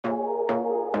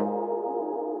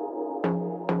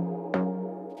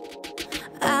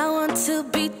to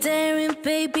be daring,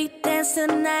 baby, dance the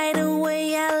night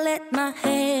away. I let my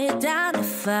head down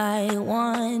if I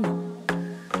won.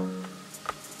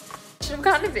 Should have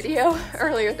gotten a video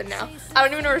earlier than now. I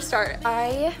don't even know where to start.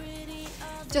 I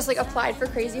just like applied for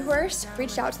Crazy Horse,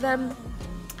 reached out to them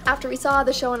after we saw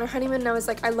the show on our honeymoon, and I was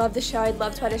like, I love the show, I'd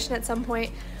love to audition at some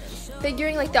point.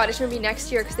 Figuring like the audition would be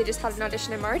next year because they just had an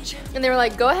audition in March. And they were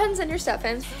like, go ahead and send your stuff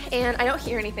in. And I don't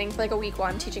hear anything for like a week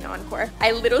while I'm teaching Encore.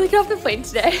 I literally get off the plane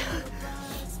today.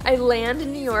 I land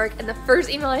in New York and the first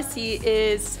email I see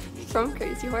is from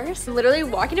Crazy Horse. I'm literally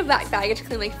walking to baggage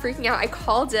claim, like freaking out. I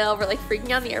call Dill, we're like freaking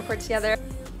out in the airport together.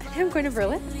 I think I'm going to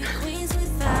Berlin.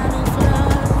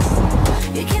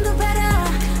 You can do better.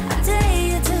 I dare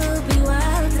you to be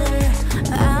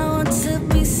wilder. I want to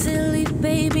be silly,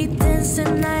 baby, dance the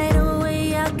night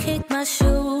away. I'll kick my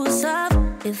shoes off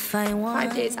if I want.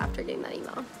 5 days after getting that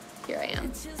email, here I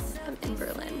am. I'm in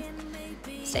Berlin,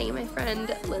 staying in my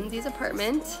friend Lindsay's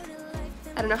apartment.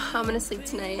 I don't know how I'm gonna sleep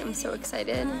tonight. I'm so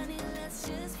excited.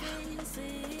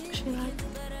 Wish me luck.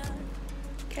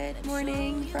 Good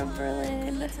morning from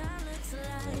Berlin.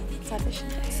 It's audition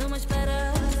day. So much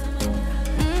better.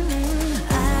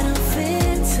 I don't fit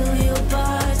into your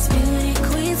parts. Beauty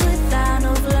queens without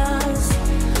no flaws.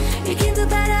 You can do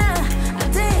better. I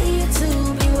dare you to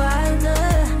be wilder.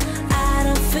 I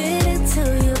don't fit into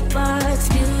your parts.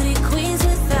 Beauty queens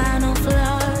without no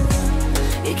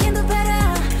flaws. You can do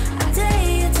better. I dare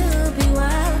you to be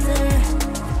wilder.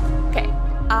 Okay,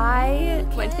 I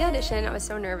went to the audition. I was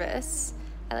so nervous.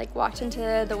 I like walked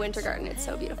into the Winter Garden, it's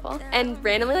so beautiful. And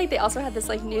randomly, like they also had this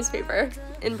like newspaper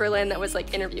in Berlin that was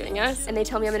like interviewing us, and they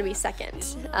tell me I'm gonna be second,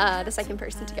 the second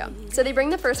person to go. So they bring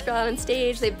the first girl out on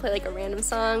stage, they play like a random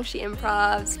song, she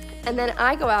improvs, and then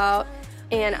I go out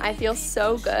and I feel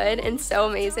so good and so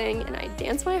amazing, and I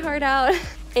dance my heart out.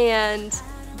 And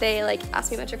they like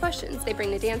ask me a bunch of questions. They bring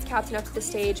the dance captain up to the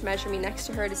stage, measure me next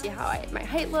to her to see how my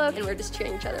height looked, and we're just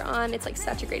cheering each other on. It's like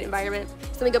such a great environment.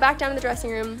 So then we go back down to the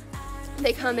dressing room.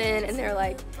 They come in and they're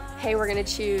like, hey, we're gonna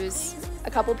choose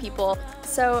a couple people.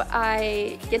 So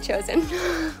I get chosen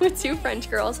with 2 French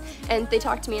girls, and they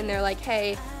talk to me and they're like,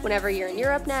 hey, whenever you're in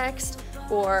Europe next,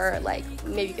 or like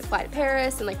maybe you could fly to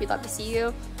Paris and like we'd love to see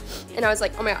you. And I was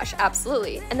like, oh my gosh,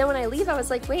 absolutely. And then when I leave, I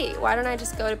was like, wait, why don't I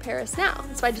just go to Paris now?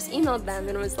 So I just emailed them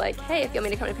and was like, hey, if you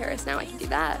want me to come to Paris now, I can do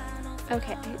that.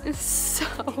 Okay,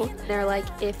 so they're like,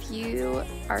 if you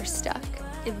are stuck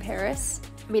in Paris,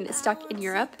 stuck in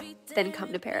Europe, then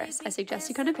come to Paris. I suggest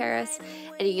you come to Paris,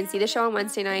 and you can see the show on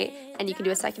Wednesday night, and you can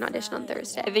do a second audition on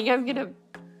Thursday. I think I'm gonna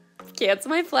cancel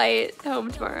my flight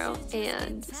home tomorrow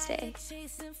and stay.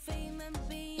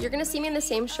 You're gonna see me in the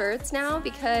same shirts now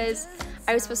because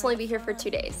I was supposed to only be here for 2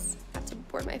 days. I have to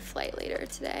board my flight later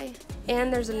today.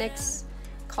 And there's a Knicks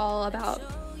call about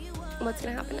what's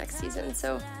gonna happen next season,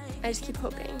 so I just keep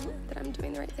hoping that I'm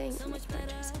doing the right thing and making the right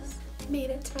choices. Made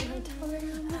it to my hotel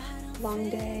room. Long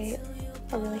day,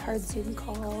 a really hard Zoom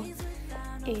call,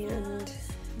 and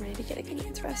I'm ready to get a good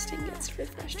night's rest and get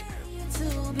refreshed tomorrow.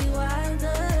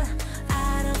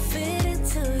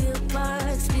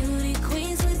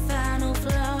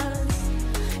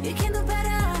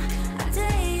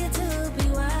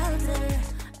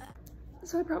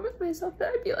 So I promised myself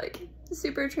that I'd be like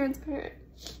super transparent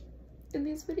in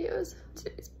these videos.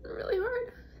 Today's been really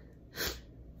hard.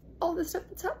 All the stuff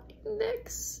that's happening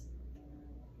next,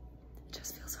 it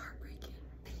just feels heartbreaking.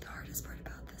 I think the hardest part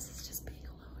about this is just being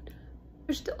alone. I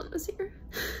wish Dylan was here.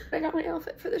 I got my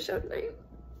outfit for the show tonight.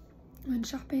 I went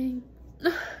shopping.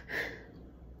 It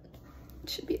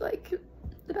should be like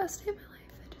the best day of my life.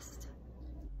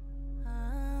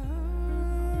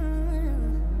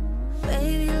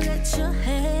 Baby, let your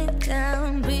head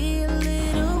down, be a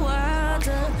little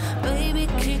wilder. Baby,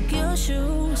 kick your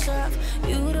shoes off.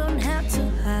 You don't have to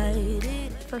hide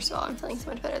it. First of all, I'm feeling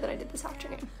so much better than I did this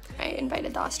afternoon. I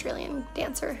invited the Australian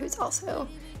dancer who's also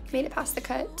made it past the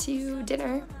cut to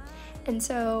dinner. And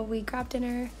so we grabbed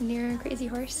dinner near Crazy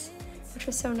Horse, which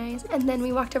was so nice. And then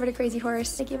we walked over to Crazy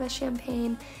Horse. They gave us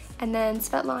champagne. And then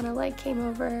Svetlana like came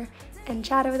over and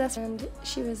chatted with us. And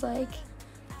she was like,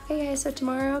 okay guys, so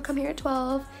tomorrow come here at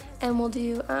 12 and we'll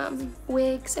do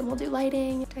wigs and we'll do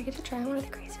lighting. I get to try one of the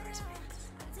Crazy Horse wigs.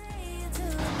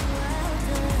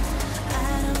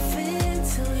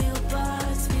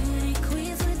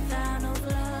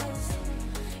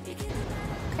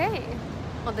 Okay,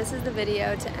 well this is the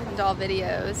video to end all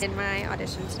videos in my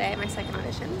audition today, my second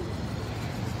audition.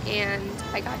 And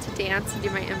I got to dance and do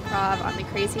my improv on the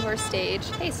Crazy Horse stage.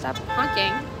 Hey, stop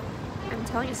honking. I'm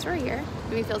telling a story here.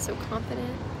 Made me feel so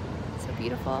confident, so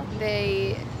beautiful.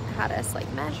 They had us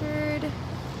like measured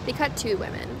They cut 2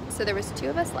 women, so there was 2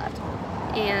 of us left.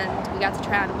 And we got to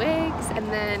try on wigs, and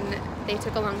then they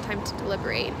took a long time to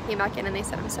deliberate. Came back in and they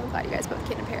said, I'm so glad you guys both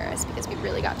came to Paris because we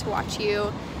really got to watch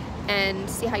you and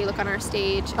see how you look on our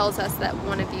stage. Tells us that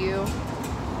one of you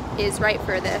is right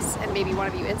for this and maybe one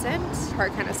of you isn't.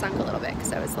 Heart kind of sunk a little bit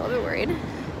because I was a little bit worried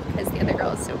because the other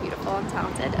girl is so beautiful and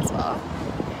talented as well.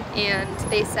 And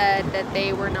they said that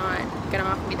they were not gonna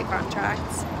offer me the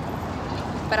contract.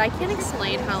 But I can't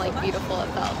explain how like beautiful it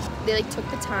felt. They like took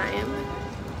the time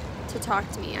to talk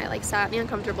to me. I like sat me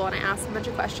uncomfortable and I asked them a bunch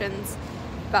of questions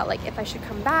about like if I should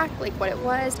come back, like what it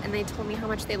was, and they told me how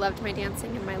much they loved my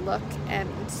dancing and my look,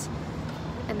 and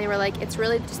they were like, it's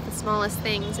really just the smallest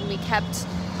things, and we kept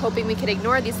hoping we could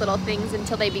ignore these little things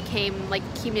until they became like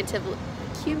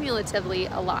cumulatively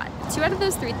a lot. 2 out of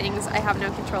those 3 things I have no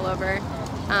control over.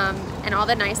 And all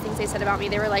the nice things they said about me,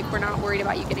 they were like, we're not worried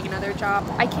about you getting another job.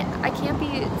 I can't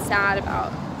be sad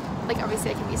about, like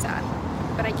obviously I can be sad,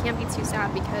 but I can't be too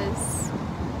sad because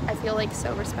I feel like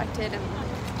so respected and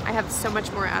I have so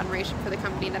much more admiration for the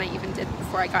company than I even did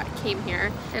before I came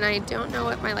here. And I don't know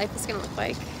what my life is gonna look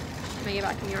like when I get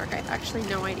back in New York. I have actually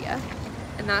no idea.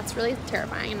 And that's really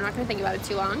terrifying. I'm not gonna think about it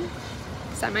too long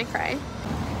because I might cry.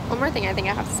 One more thing I think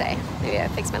I have to say. Maybe I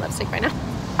fixed my lipstick by now.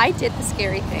 I did the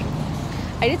scary thing.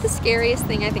 I did the scariest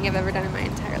thing I think I've ever done in my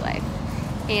entire life.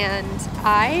 And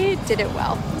I did it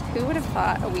well. Who would have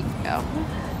thought a week ago?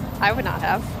 I would not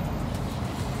have.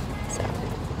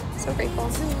 So grateful.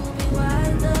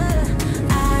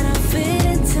 I don't fit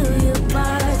into